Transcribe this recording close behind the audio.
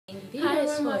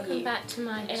videos for welcome you. back to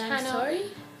my And channel.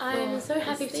 I'm so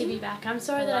happy to be back. I'm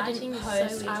sorry that I didn't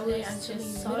post. I was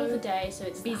just middle of the day, so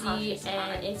it's busy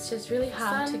and it's just really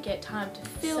hard to get time to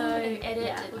film and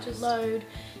edit and just upload.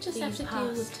 just These have to deal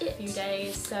past with few it.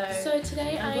 days. So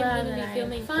today I'm I'm glad going to that be I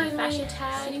filming the finally fashion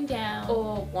tag sitting down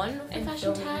or one of the and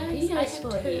fashion filming tags. I videos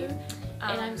have for you. two.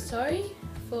 And I'm sorry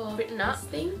for written up, this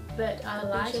thing, but the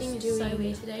lighting is so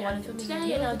weird today. One I'm of them filming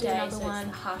today, and I'll do day, another so one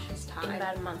it's the harshest time in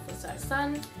about a month or so.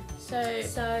 Sun. So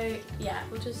Yeah,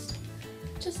 we'll just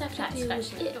have to that's deal with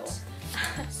fashion it. door.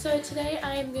 So today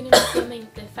I am going to be filming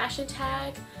the fashion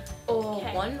tag or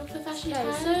Okay. one of the fashion Okay,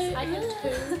 tags. so I have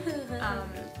two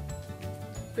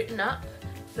written up,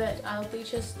 but I'll be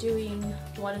just doing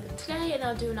one of them today, and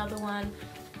I'll do another one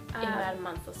in about a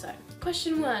month or so.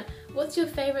 Question 1. What's your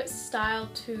favourite style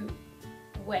to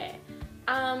wear?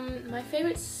 My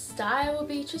favourite style will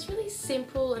be just really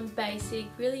simple and basic,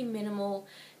 really minimal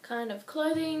kind of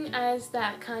clothing, as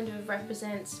that kind of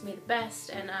represents me the best,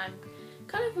 and I'm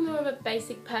kind of more of a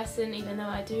basic person, even though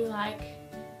I do like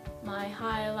my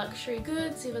higher luxury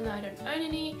goods, even though I don't own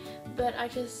any, but I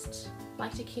just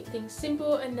like to keep things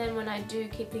simple. And then when I do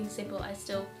keep things simple,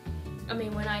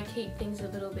 when I keep things a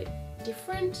little bit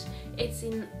different, it's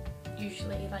in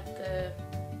usually like the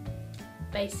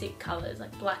basic colours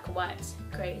like black, whites,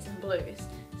 greys and blues.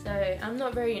 So I'm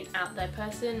not very an out there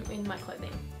person in my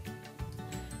clothing.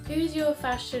 Who's your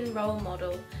fashion role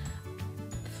model?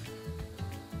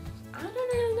 I don't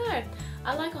really know.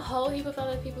 I like a whole heap of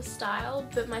other people's style,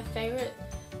 but my favourite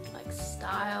like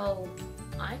style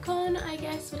icon, I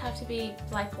guess, would have to be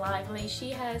Blake Lively. She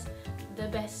has the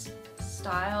best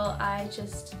style. I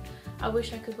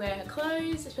wish I could wear her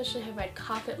clothes, especially her red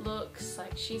carpet looks.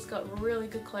 Like, she's got really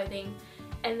good clothing.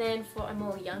 And then for a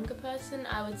more younger person,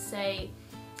 I would say,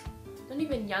 not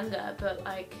even younger, but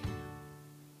like,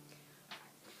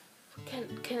 I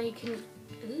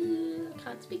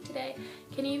can't speak today.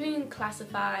 Can you even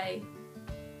classify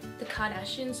the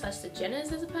Kardashians / the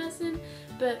Jenners as a person?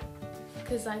 But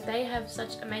because like they have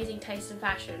such amazing taste in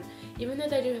fashion, even though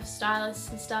they do have stylists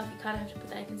and stuff, you kind of have to put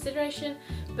that in consideration.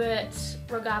 But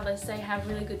regardless, they have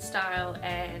really good style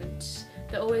and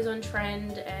they're always on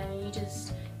trend, and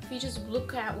if you just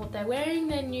look at what they're wearing,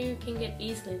 then you can get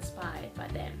easily inspired by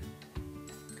them.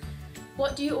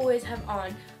 What do you always have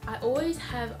on? I always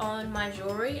have on my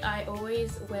jewellery. I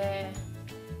always wear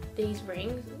these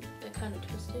rings. Ooh, they're kind of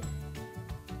twisted.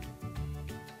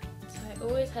 So I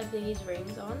always have these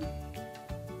rings on.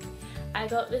 I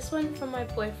got this one from my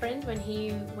boyfriend when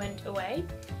he went away.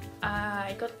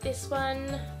 I got this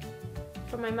one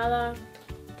from my mother.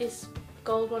 This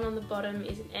gold one on the bottom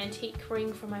is an antique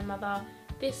ring from my mother.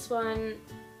 This one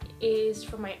is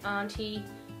from my auntie,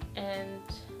 and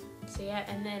so yeah,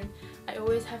 and then I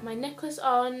always have my necklace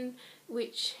on,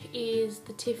 which is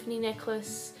the Tiffany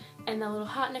necklace and the little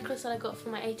heart necklace that I got for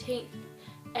my 18th,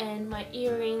 and my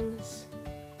earrings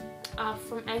are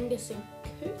from Angus and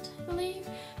Coot, I believe,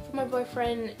 from my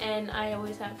boyfriend, and I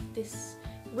always have this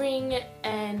ring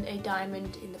and a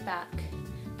diamond in the back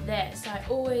there, so I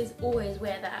always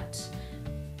wear that,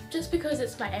 just because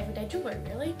it's my everyday jewellery,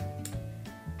 really.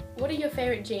 What are your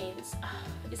favourite jeans?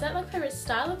 Is that my favourite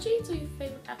style of jeans or your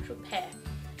favourite actual pair?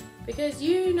 Because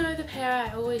you know the pair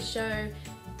I always show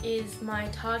is my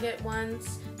Target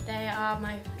ones. They are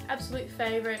my absolute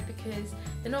favourite because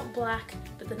they're not black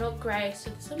but they're not grey, so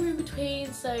they're somewhere in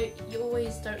between, so you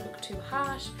always don't look too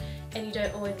harsh and you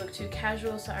don't always look too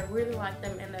casual, so I really like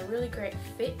them and they're really great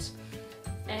fit.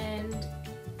 And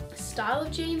style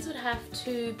of jeans would have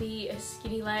to be a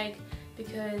skinny leg,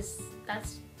 because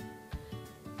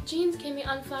jeans can be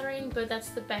unflattering, but that's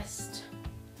the best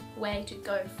way to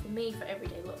go for me for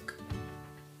everyday look.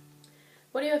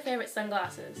 What are your favourite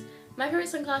sunglasses? My favourite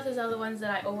sunglasses are the ones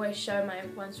that I always show, my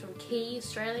ones from Key,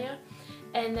 Australia,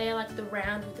 and they're like the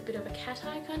round with a bit of a cat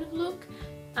eye kind of look.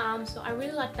 So I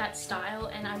really like that style,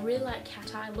 and I really like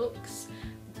cat eye looks,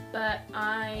 but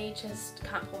I just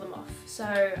can't pull them off.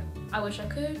 So I wish I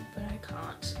could, but I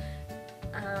can't.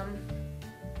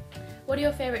 What are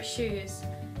your favourite shoes?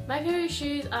 My favourite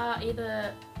shoes are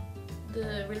either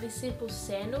the really simple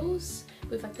sandals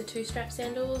with like the 2-strap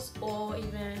sandals, or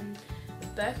even a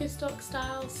Birkenstock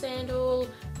style sandal,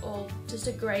 or just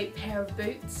a great pair of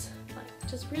boots. Like,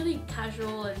 just really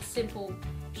casual and simple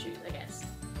shoes, I guess.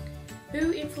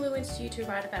 Who influenced you to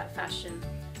write about fashion?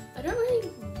 I don't really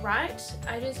write,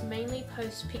 I just mainly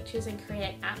post pictures and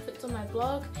create outfits on my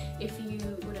blog, if you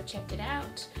would have checked it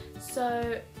out.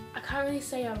 So I can't really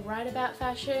say I write about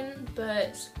fashion,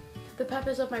 but the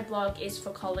purpose of my blog is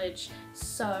for college,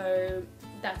 so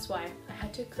that's why I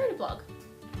had to create a blog.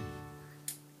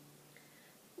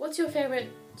 What's your favourite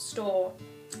store?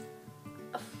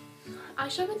 I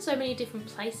shop in so many different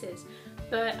places,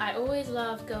 but I always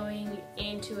love going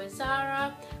into a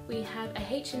Zara. We have a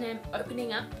H&M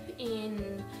opening up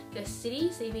in the city,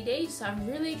 CBD, so I'm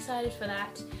really excited for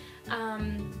that.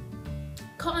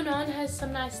 Cotton On has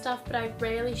some nice stuff, but I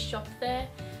rarely shop there.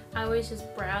 I always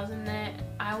just browse in there.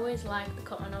 I always like the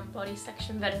Cotton On body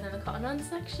section better than the Cotton On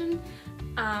section.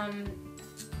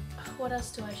 What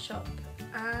else do I shop?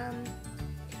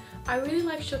 I really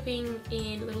like shopping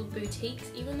in little boutiques,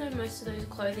 even though most of those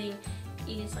clothing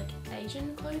is like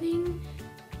Asian clothing,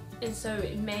 and so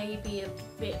it may be a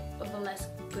bit of a less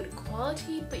good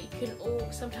quality, but you can all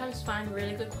sometimes find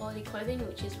really good quality clothing,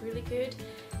 which is really good,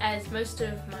 as most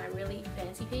of my really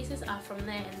fancy pieces are from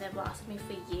there and they've lasted me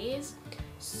for years.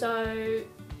 So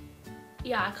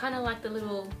yeah, I kind of like the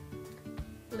little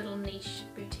niche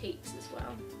boutiques as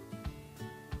well.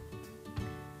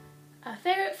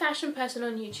 Favourite fashion person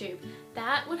on YouTube?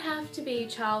 That would have to be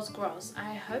Charles Gross.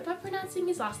 I hope I'm pronouncing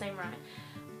his last name right.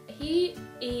 He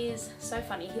is so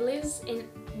funny. He lives in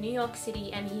New York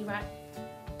City and he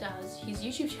does his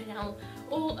YouTube channel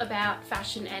all about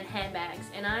fashion and handbags,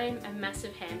 and I'm a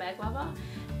massive handbag lover,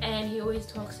 and he always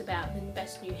talks about the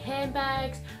best new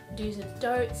handbags, do's and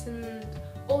don'ts and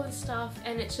all this stuff,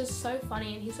 and it's just so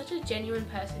funny, and he's such a genuine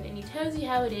person and he tells you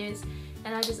how it is,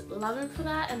 and I just love him for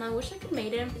that, and I wish I could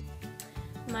meet him.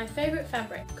 My favourite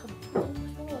fabric. Oh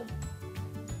my god.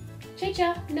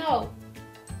 Chicha, no!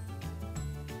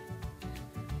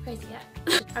 Crazy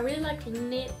cat. I really like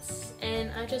knits,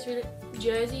 and I just really...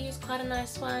 Jersey is quite a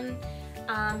nice one.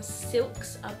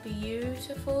 Silks are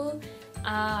beautiful.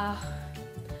 I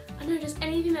don't know, just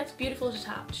anything that's beautiful to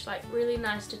touch, like really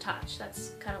nice to touch.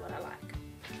 That's kind of what I like.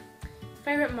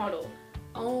 Favourite model.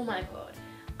 Oh my god.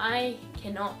 I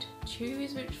cannot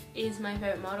choose which is my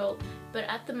favourite model, but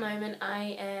at the moment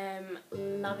I am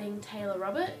loving Taylor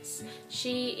Roberts.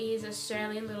 She is an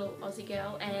Australian little Aussie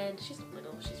girl, and she's not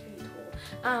little, she's really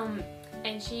tall.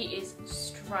 And she is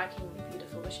strikingly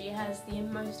beautiful. She has the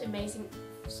most amazing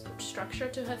structure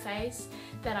to her face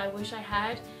that I wish I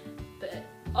had, but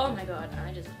oh my god,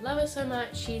 I just love her so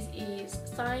much. She is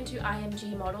signed to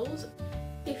IMG Models.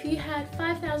 If you had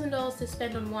 $5,000 to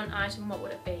spend on one item, what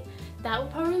would it be? That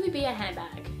would probably be a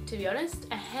handbag, to be honest.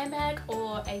 A handbag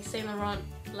or a Saint Laurent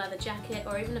leather jacket,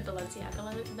 or even a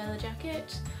Balenciaga leather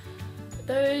jacket.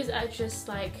 Those are just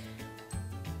like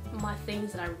my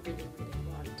things that I really, really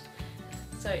want.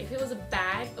 So if it was a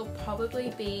bag, it would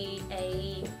probably be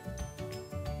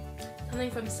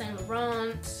something from Saint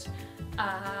Laurent,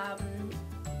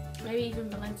 maybe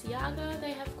even Balenciaga.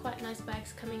 They have quite nice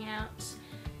bags coming out.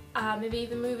 Maybe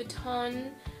even Louis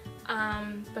Vuitton,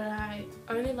 but I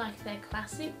only like their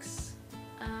classics.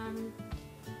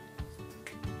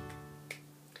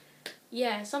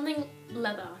 Yeah, something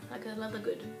leather, like a leather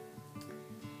good.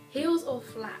 Heels or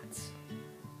flats?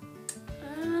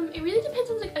 It really depends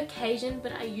on the occasion,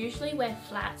 but I usually wear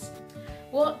flats.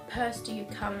 What purse do you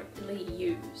currently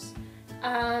use?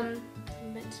 Oh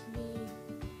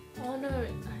no,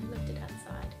 I left it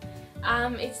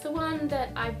outside. It's the one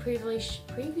that I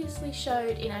previously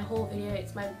showed in a haul video.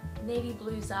 It's my navy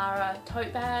blue Zara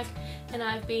tote bag, and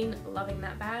I've been loving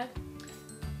that bag.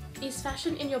 Is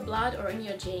fashion in your blood or in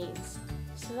your genes?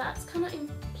 So that's kind of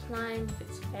implying if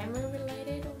it's family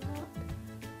related or not.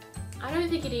 I don't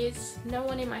think it is. No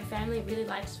one in my family really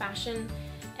likes fashion,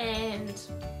 and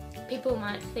people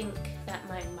might think that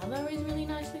my mother is really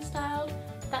nicely styled.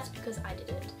 That's because I did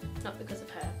it, not because of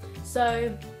her.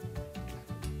 So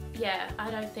yeah, I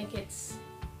don't think it's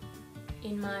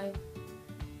in my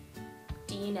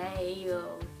DNA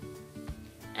or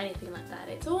anything like that.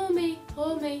 It's all me,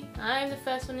 all me. I'm the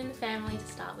first one in the family to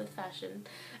start with fashion.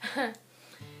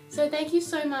 So thank you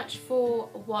so much for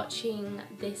watching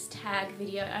this tag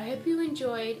video. I hope you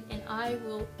enjoyed, and I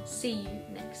will see you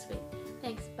next week.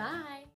 Thanks, bye.